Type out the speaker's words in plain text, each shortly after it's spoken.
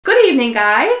Good evening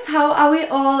guys, how are we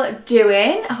all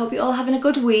doing? I hope you're all having a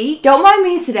good week. Don't mind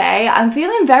me today, I'm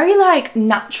feeling very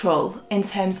natural in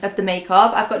terms of the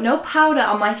makeup. I've got no powder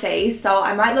on my face, so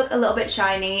I might look a little bit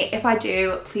shiny. If I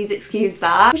do, please excuse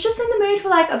that. I was just in the mood for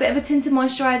a bit of a tinted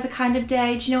moisturiser kind of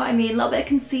day, do you know what I mean? A little bit of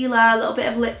concealer, a little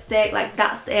bit of lipstick,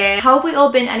 that's it. How have we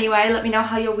all been anyway? Let me know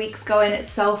how your week's going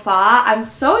so far. I'm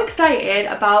so excited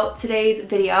about today's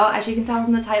video. As you can tell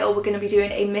from the title, we're going to be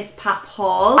doing a MISSPAP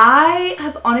haul. I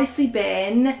have honestly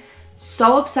been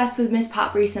so obsessed with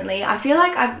MISSPAP recently. I feel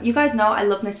like you guys know I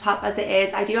love MISSPAP as it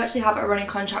is. I do actually have a running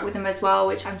contract with them as well,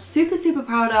 which I'm super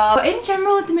proud of. But in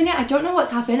general at the minute, I don't know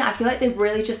what's happened. I feel like they've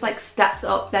really just stepped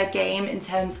up their game in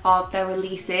terms of their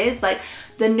releases.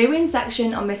 The new in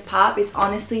section on MISSPAP is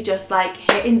honestly just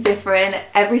hitting different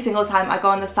every single time I go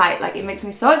on the site. It makes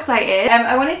me so excited.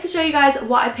 I wanted to show you guys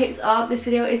what I picked up. This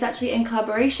video is actually in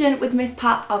collaboration with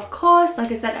MISSPAP, of course.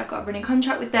 Like I said, I've got a running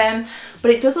contract with them,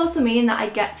 but it does also mean that I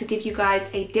get to give you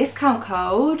guys a discount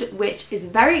code, which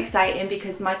is very exciting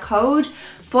because my code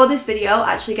for this video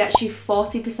actually gets you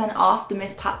 40% off the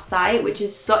MISSPAP site, which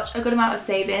is such a good amount of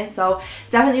savings. So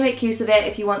definitely make use of it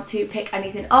if you want to pick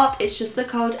anything up. It's just the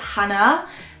code Hannah,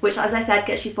 which, as I said,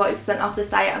 gets you 40% off the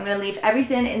site. I'm going to leave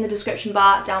everything in the description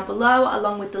bar down below,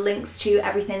 along with the links to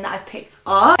everything that I've picked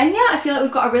up. And yeah, I feel like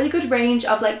we've got a really good range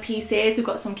of pieces. We've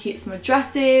got some cute summer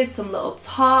dresses, some little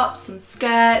tops, some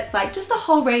skirts, just a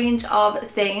whole range of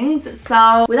things.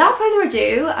 So without further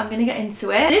ado, I'm going to get into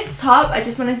it. This top, I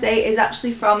just want to say, is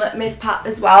actually from MISSPAP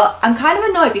as well. I'm kind of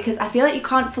annoyed because I feel like you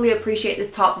can't fully appreciate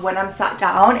this top when I'm sat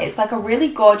down. It's a really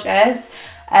gorgeous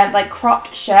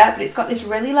cropped shirt, but it's got this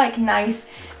really nice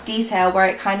detail where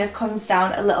it kind of comes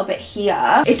down a little bit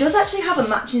here. It does actually have a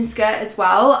matching skirt as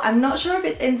well. I'm not sure if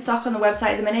it's in stock on the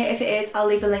website at the minute. If it is, I'll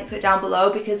leave a link to it down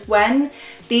below, because when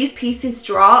these pieces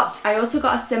dropped, I also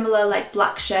got a similar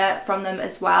black shirt from them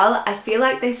as well. I feel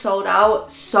like they sold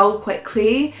out so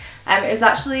quickly. It was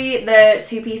actually the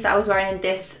two-piece that I was wearing in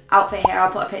this outfit here.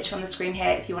 I'll put a picture on the screen here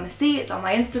if you want to see. It's on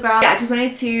my Instagram. Yeah, I just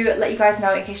wanted to let you guys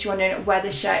know in case you're wondering where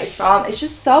this shirt is from. It's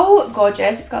just so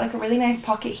gorgeous. It's got a really nice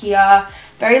pocket here.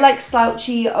 Very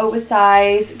slouchy,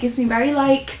 oversized. It gives me very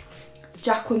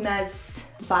Jacquemus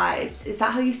vibes. Is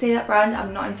that how you say that brand?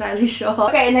 I'm not entirely sure.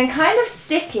 Okay, and then kind of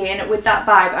sticking with that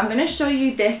vibe, I'm going to show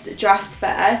you this dress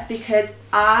first because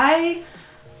I'm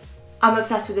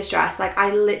obsessed with this dress.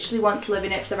 I literally want to live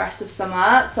in it for the rest of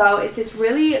summer. So it's this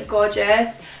really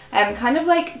gorgeous kind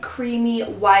of creamy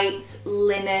white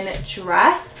linen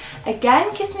dress.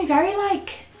 Again, gives me very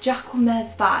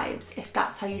Jacquemus vibes, if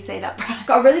that's how you say that brand.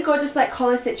 Got a really gorgeous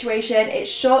collar situation. It's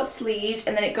short sleeved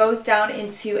and then it goes down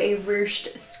into a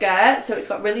ruched skirt, so it's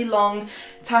got really long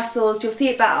tassels. You'll see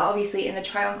it better obviously in the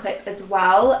try on clip as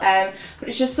well, but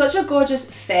it's just such a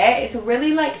gorgeous fit. It's a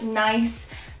really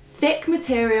nice thick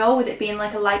material with it being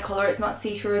a light colour. It's not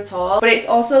see-through at all, but it's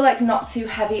also not too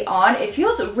heavy on. It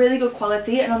feels really good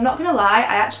quality, and I'm not gonna lie,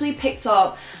 I actually picked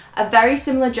up a very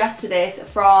similar dress to this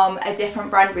from a different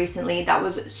brand recently that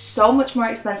was so much more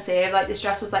expensive. This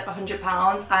dress was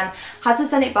 £100 and had to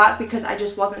send it back because I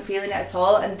just wasn't feeling it at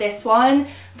all. And this one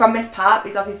from MISSPAP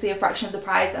is obviously a fraction of the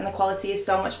price and the quality is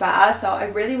so much better. So I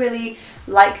really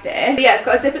like this. But yeah, it's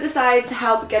got a zip at the side to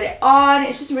help get it on.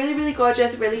 It's just really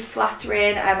gorgeous, really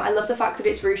flattering. I love the fact that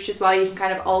it's ruched as well. You can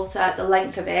kind of alter the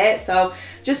length of it. So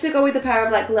just to go with a pair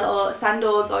of little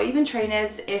sandals or even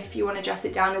trainers if you want to dress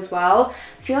it down as well.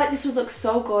 I feel like this would look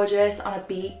so gorgeous on a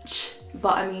beach.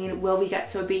 But I mean, will we get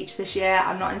to a beach this year?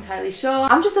 I'm not entirely sure.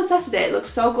 I'm just obsessed with it. It looks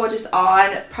so gorgeous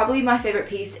on. Probably my favorite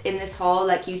piece in this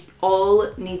haul. You all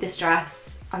need this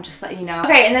dress. I'm just letting you know.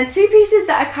 Okay, and then two pieces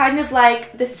that are kind of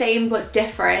the same but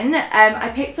different. I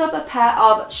picked up a pair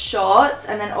of shorts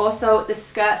and then also the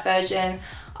skirt version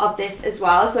of this as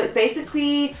well. So it's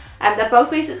basically they're both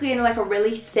basically in a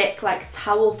really thick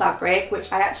towel fabric,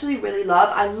 which I actually really love.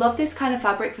 I love this kind of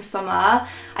fabric for summer.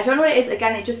 I don't know what it is.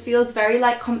 Again, it just feels very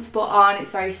comfortable on.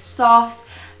 It's very soft.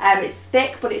 It's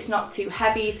thick, but it's not too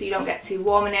heavy, so you don't get too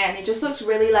warm in it, and it just looks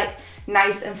really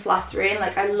nice and flattering.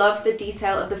 I love the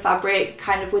detail of the fabric,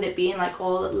 kind of with it being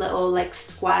all little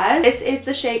squares. This is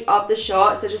the shape of the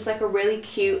shorts. They're just a really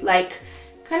cute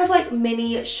kind of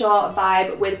mini short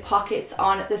vibe with pockets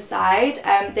on the side.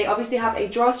 They obviously have a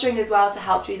drawstring as well to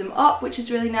help do them up, which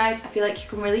is really nice. I feel like you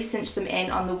can really cinch them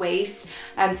in on the waist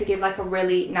to give a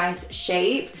really nice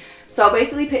shape. So I'll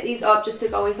basically pick these up just to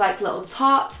go with little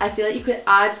tops. I feel like you could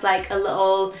add a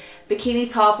little bikini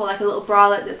top or a little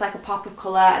bralette that's a pop of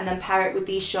colour and then pair it with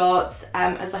these shorts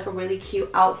as a really cute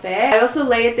outfit. I also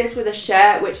layered this with a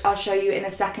shirt, which I'll show you in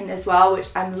a second as well, which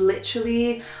I'm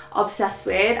literally obsessed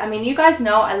with. I mean, you guys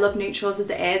know I love neutrals as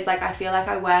it is. Like, I feel like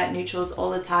I wear neutrals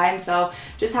all the time, so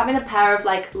just having a pair of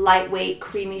like lightweight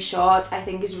creamy shorts I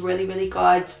think is really, really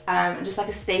good, and just like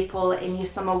a staple in your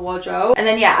summer wardrobe. And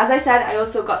then yeah, as I said, I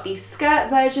also got the skirt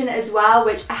version as well,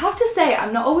 which I have to say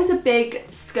I'm not always a big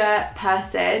skirt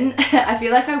person. I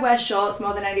feel like I wear shorts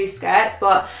more than I do skirts,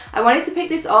 but I wanted to pick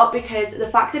this up because the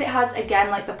fact that it has, again,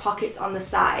 like the pockets on the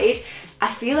side,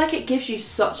 I feel like it gives you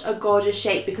such a gorgeous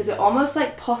shape because it almost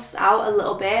like puffs out a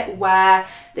little bit where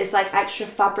this like extra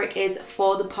fabric is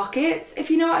for the pockets, if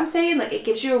you know what I'm saying. Like, it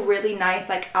gives you a really nice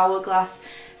like hourglass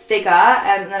figure,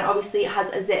 and then obviously it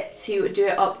has a zip to do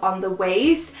it up on the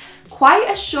waist. Quite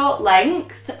a short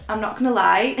length, I'm not gonna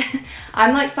lie.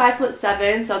 I'm like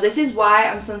 5'7", so this is why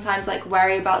I'm sometimes like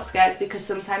wary about skirts, because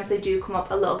sometimes they do come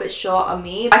up a little bit short on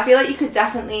me. I feel like you could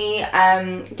definitely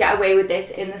get away with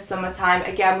this in the summertime,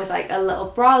 again with like a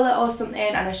little bralette or something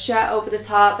and a shirt over the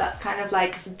top. That's kind of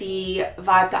like the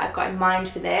vibe that I've got in mind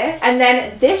for this. And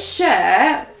then this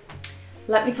shirt,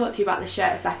 let me talk to you about this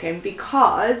shirt a second,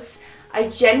 because I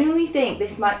genuinely think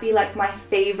this might be like my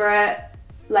favorite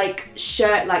like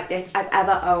shirt like this I've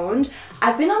ever owned.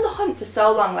 I've been on the hunt for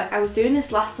so long. Like, I was doing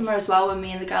this last summer as well when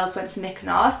me and the girls went to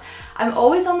Mykonos. I'm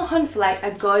always on the hunt for like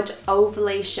a good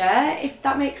overlay shirt, if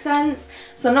that makes sense.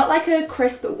 So not like a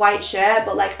crisp white shirt,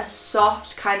 but like a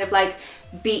soft kind of like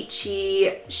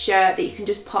beachy shirt that you can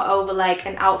just put over like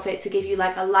an outfit to give you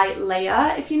like a light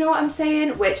layer, if you know what I'm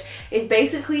saying, which is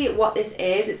basically what this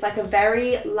is. It's like a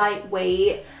very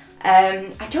lightweight,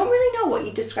 I don't really know what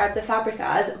you describe the fabric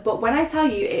as, but when I tell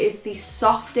you, it is the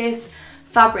softest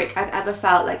fabric I've ever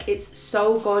felt. Like, it's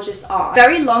so gorgeous on.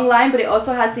 Very long line, but it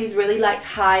also has these really like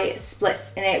high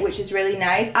splits in it, which is really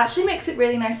nice. Actually makes it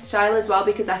really nice to style as well,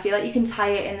 because I feel like you can tie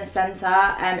it in the center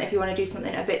if you want to do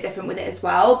something a bit different with it as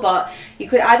well. But you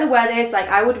could either wear this, like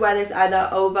I would wear this either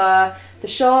over the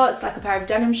shorts, like a pair of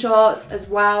denim shorts as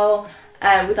well,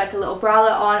 with like a little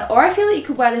bralette on, or I feel like you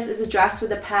could wear this as a dress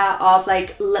with a pair of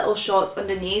like little shorts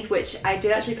underneath, which I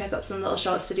did actually pick up some little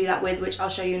shorts to do that with, which I'll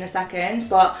show you in a second.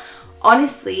 But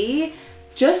honestly,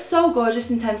 just so gorgeous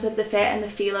in terms of the fit and the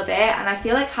feel of it. And I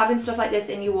feel like having stuff like this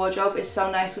in your wardrobe is so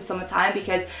nice for summertime,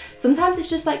 because sometimes it's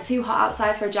just like too hot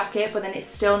outside for a jacket, but then it's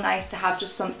still nice to have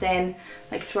just something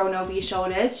like thrown over your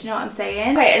shoulders. Do you know what I'm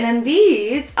saying? Okay, and then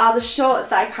these are the shorts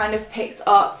that I kind of picked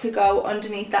up to go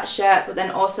underneath that shirt, but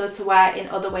then also to wear in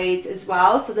other ways as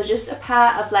well. So they're just a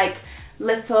pair of like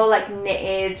little like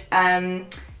knitted, kind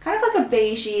of like a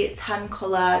beigey tan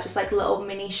colour, just like little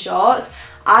mini shorts.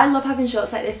 I love having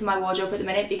shorts like this in my wardrobe at the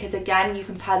minute, because again, you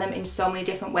can pair them in so many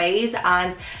different ways,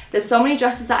 and there's so many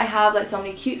dresses that I have, like so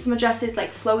many cute summer dresses,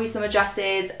 like flowy summer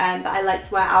dresses that I like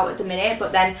to wear out at the minute,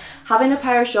 but then having a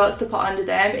pair of shorts to put under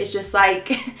them is just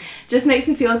like, just makes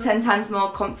me feel 10 times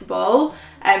more comfortable.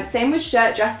 Same with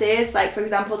shirt dresses, like for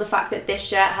example, the fact that this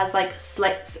shirt has like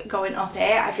slits going up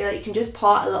it, I feel like you can just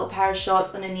put a little pair of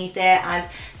shorts underneath it and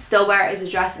still wear it as a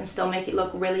dress and still make it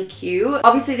look really cute.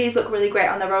 Obviously these look really great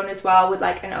on their own as well, with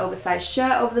like an oversized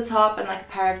shirt over the top and like a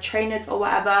pair of trainers or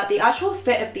whatever. The actual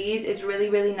fit of these is really,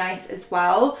 really nice as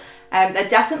well. They're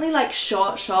definitely like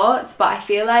short shorts, but I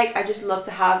feel like I just love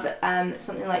to have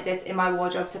something like this in my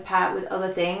wardrobe to pair with other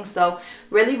things, so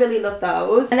really, really love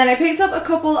those. And then I picked up a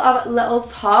couple of little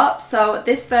tops. So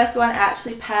this first one I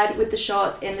actually paired with the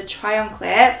shorts in the try-on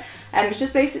clip. It's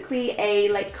just basically a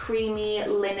like creamy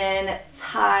linen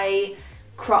tie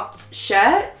cropped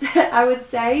shirt, I would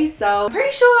say. So I'm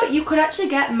pretty sure you could actually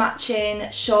get matching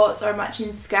shorts or a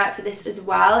matching skirt for this as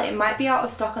well. It might be out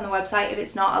of stock on the website. If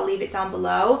it's not, I'll leave it down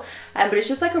below. But it's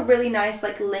just like a really nice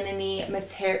like linen-y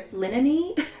material.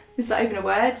 Linen-y? Is that even a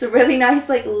word? It's a really nice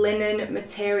like linen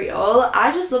material.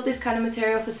 I just love this kind of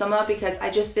material for summer because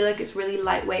I just feel like it's really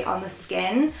lightweight on the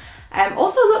skin.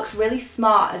 Also looks really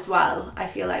smart as well, I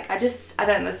feel like. I don't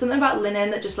know, there's something about linen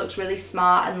that just looks really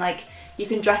smart, and like you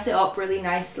can dress it up really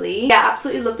nicely. Yeah,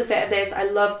 absolutely love the fit of this. I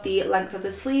love the length of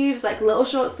the sleeves, like little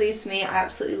short sleeves for me, I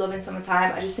absolutely love in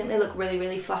summertime. I just think they look really,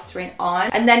 really flattering on.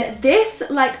 And then this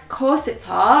like corset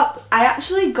top, I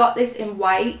actually got this in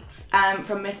white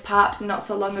from MISSPAP not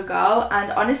so long ago,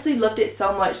 and honestly loved it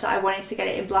so much that I wanted to get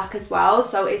it in black as well.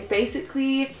 So it's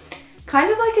basically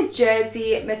kind of like a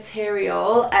jersey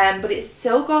material, but it's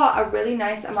still got a really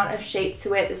nice amount of shape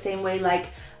to it, the same way like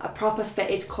a proper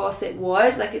fitted corset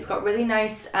would. Like it's got really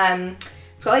nice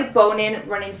It's got like boning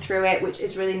running through it, which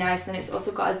is really nice, and it's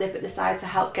also got a zip at the side to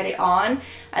help get it on.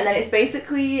 And then it's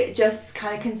basically just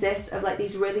kind of consists of like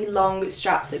these really long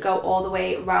straps that go all the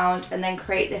way around and then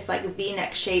create this like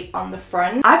V-neck shape on the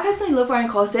front. I personally love wearing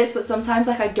corsets, but sometimes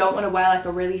like I don't want to wear like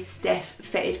a really stiff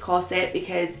fitted corset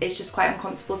because it's just quite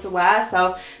uncomfortable to wear.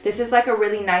 So this is like a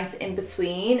really nice in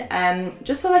between,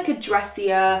 just for like a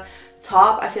dressier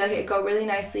top. I feel like it'd go really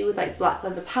nicely with like black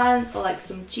leather pants or like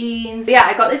some jeans. But yeah,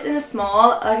 I got this in a small.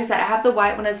 Like I said, I have the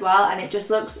white one as well, and it just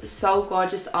looks so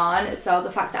gorgeous on. So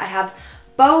the fact that I have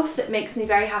both makes me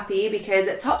very happy, because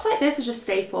tops like this are just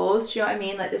staples, do you know what I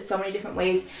mean? Like there's so many different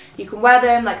ways you can wear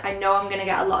them. Like I know I'm gonna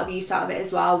get a lot of use out of it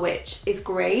as well, which is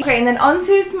great. Okay, and then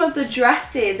onto some of the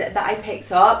dresses that I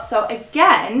picked up. So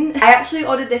again, I actually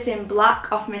ordered this in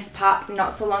black off MISSPAP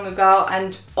not so long ago,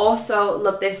 and also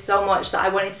love this so much that I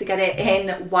wanted to get it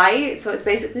in white. So it's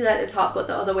basically like the top but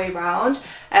the other way around.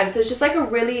 So it's just like a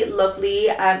really lovely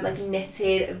like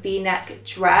knitted V-neck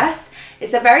dress.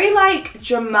 It's a very like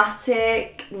dramatic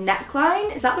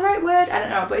neckline, is that the right word? I don't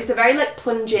know, but it's a very like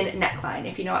plunging neckline,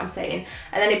 if you know what I'm saying.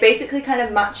 And then it basically kind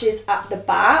of matches at the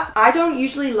back. I don't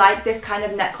usually like this kind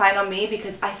of neckline on me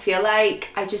because I feel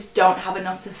like I just don't have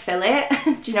enough to fill it.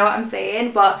 Do you know what I'm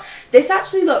saying? But this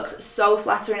actually looks so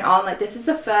flattering on. Like this is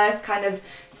the first kind of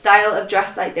style of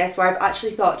dress like this where I've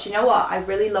actually thought, you know what, I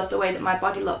really love the way that my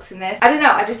body looks in this. I don't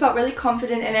know, I just felt really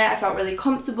confident in it. I felt really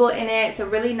comfortable in it. It's a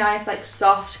really nice like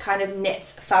soft kind of knit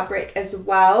fabric as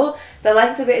well. The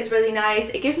length of it is really nice.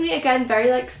 It gives me again very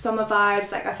like summer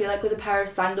vibes. Like I feel like with a pair of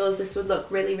sandals this would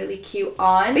look really really cute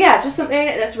on. But yeah, just something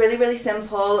that's really really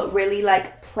simple, really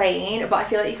like plain, but I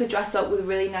feel like you could dress up with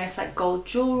really nice like gold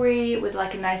jewelry with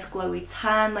like a nice glowy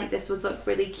tan. Like this would look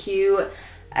really cute.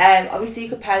 Obviously you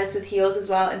could pair this with heels as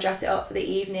well and dress it up for the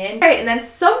evening. Right, and then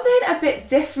something a bit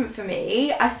different for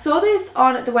me. I saw this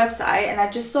on the website and I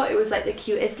just thought it was like the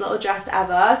cutest little dress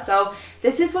ever. So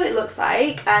this is what it looks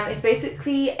like. It's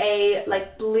basically a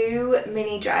like blue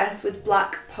mini dress with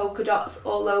black polka dots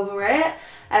all over it.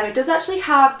 It does actually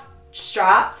have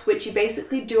straps which you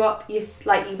basically do up, you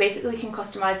basically can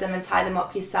customize them and tie them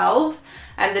up yourself.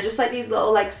 And they're just like these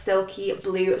little like silky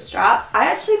blue straps. I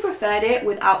actually preferred it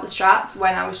without the straps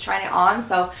when I was trying it on,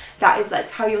 so that is like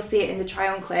how you'll see it in the try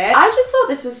on clip. I just thought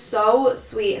this was so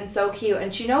sweet and so cute,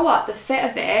 and do you know what, the fit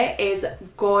of it is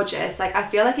gorgeous. Like I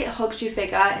feel like it hugs your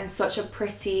figure in such a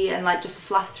pretty and like just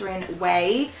flattering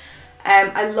way.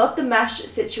 I love the mesh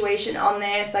situation on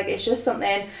this. Like it's just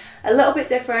something a little bit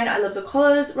different. I love the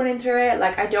colours running through it.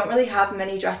 Like I don't really have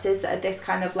many dresses that are this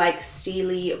kind of like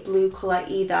steely blue colour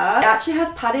either. It actually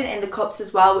has padding in the cups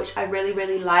as well, which I really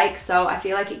really like, so I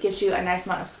feel like it gives you a nice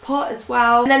amount of support as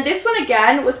well. And then this one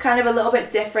again was kind of a little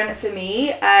bit different for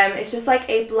me. It's just like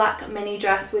a black mini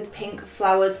dress with pink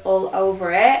flowers all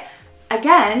over it.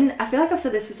 Again, I feel like I've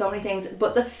said this for so many things,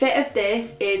 but the fit of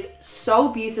this is so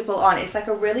beautiful on. It's like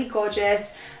a really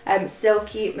gorgeous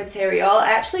silky material.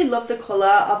 I actually love the colour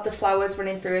of the flowers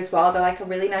running through as well. They're like a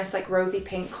really nice like rosy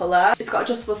pink colour. It's got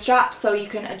adjustable straps so you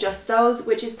can adjust those,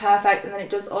 which is perfect, and then it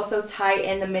does also tie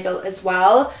in the middle as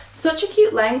well. Such a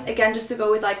cute length, again, just to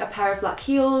go with like a pair of black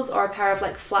heels or a pair of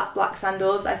like flat black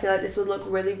sandals. I feel like this would look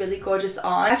really really gorgeous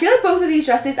on. I feel like both of these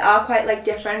dresses are quite like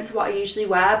different to what I usually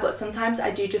wear, but sometimes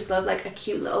I do just love like a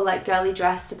cute little like girly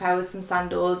dress to pair with some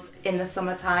sandals in the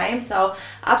summertime. So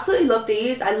absolutely love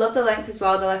these. I love the length as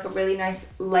well. They're like a really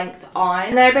nice length on.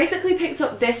 And then I basically picked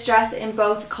up this dress in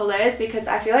both colours because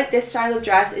I feel like this style of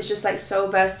dress is just like so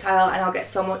versatile and I'll get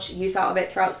so much use out of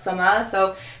it throughout summer.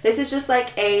 So this is just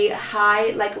like a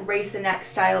high like racer neck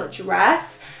style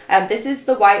dress. This is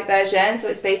the white version, so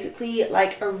it's basically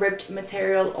like a ribbed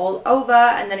material all over,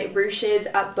 and then it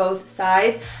ruches at both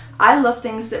sides. I love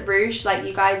things that ruche, like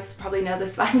you guys probably know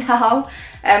this by now,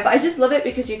 but I just love it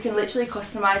because you can literally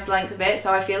customize the length of it.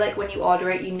 So I feel like when you order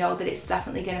it, you know that it's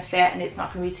definitely going to fit and it's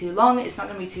not going to be too long, it's not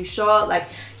going to be too short. Like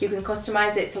you can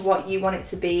customize it to what you want it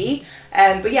to be.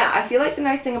 But yeah, I feel like the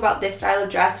nice thing about this style of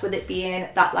dress, with it being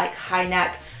that like high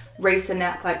neck racer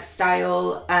neck like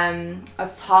style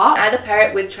of top, either pair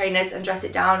it with trainers and dress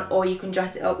it down, or you can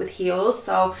dress it up with heels.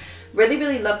 So really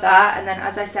really love that. And then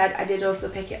as I said, I did also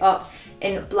pick it up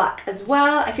in black as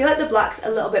well. I feel like the black's a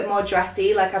little bit more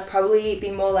dressy. Like I'd probably be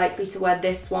more likely to wear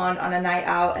this one on a night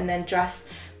out and then dress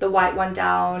the white one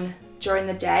down during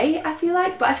the day, I feel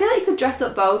like. But I feel like you could dress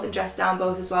up both and dress down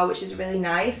both as well, which is really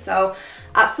nice. So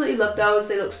absolutely love those.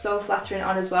 They look so flattering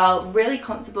on as well, really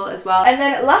comfortable as well. And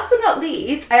then last but not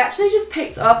least, I actually just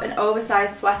picked up an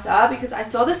oversized sweater because I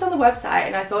saw this on the website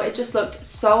and I thought it just looked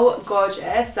so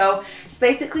gorgeous. So it's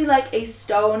basically like a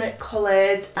stone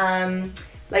coloured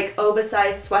like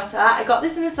oversized sweater. I got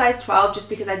this in a size 12 just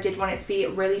because I did want it to be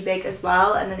really big as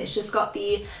well. And then it's just got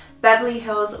the Beverly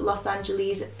Hills Los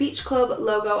Angeles Beach Club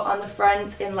logo on the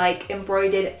front in like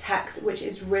embroidered text, which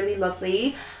is really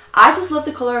lovely. I just love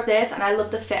the colour of this and I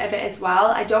love the fit of it as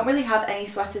well. I don't really have any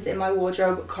sweaters in my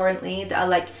wardrobe currently that are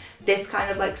like this kind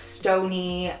of like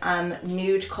stony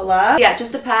nude colour. Yeah,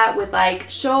 just a pair with like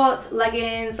shorts,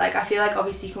 leggings. Like I feel like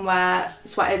obviously you can wear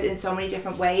sweaters in so many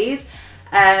different ways.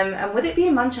 And with it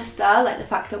being Manchester, like the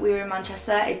fact that we were in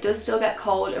Manchester, it does still get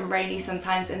cold and rainy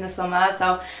sometimes in the summer,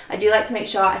 so I do like to make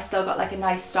sure I've still got like a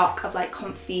nice stock of like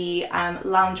comfy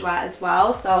loungewear as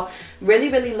well. So really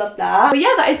love that. But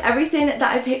yeah, that is everything that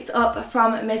I picked up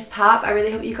from MISSPAP. I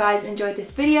really hope you guys enjoyed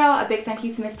this video. A big thank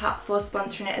you to MISSPAP for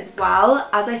sponsoring it as well.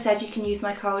 As I said, you can use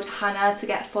my code Hannah to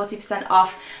get 40%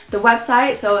 off the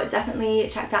website, so definitely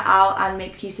check that out and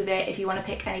make use of it if you want to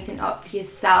pick anything up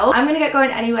yourself. I'm gonna get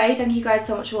going anyway. Thank you guys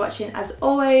so much for watching as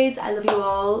always. I love you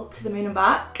all to the moon and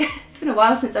back. It's been a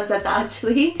while since I've said that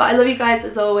actually, but I love you guys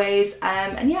as always,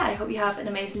 and yeah, I hope you have an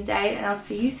amazing day and I'll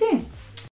see you soon.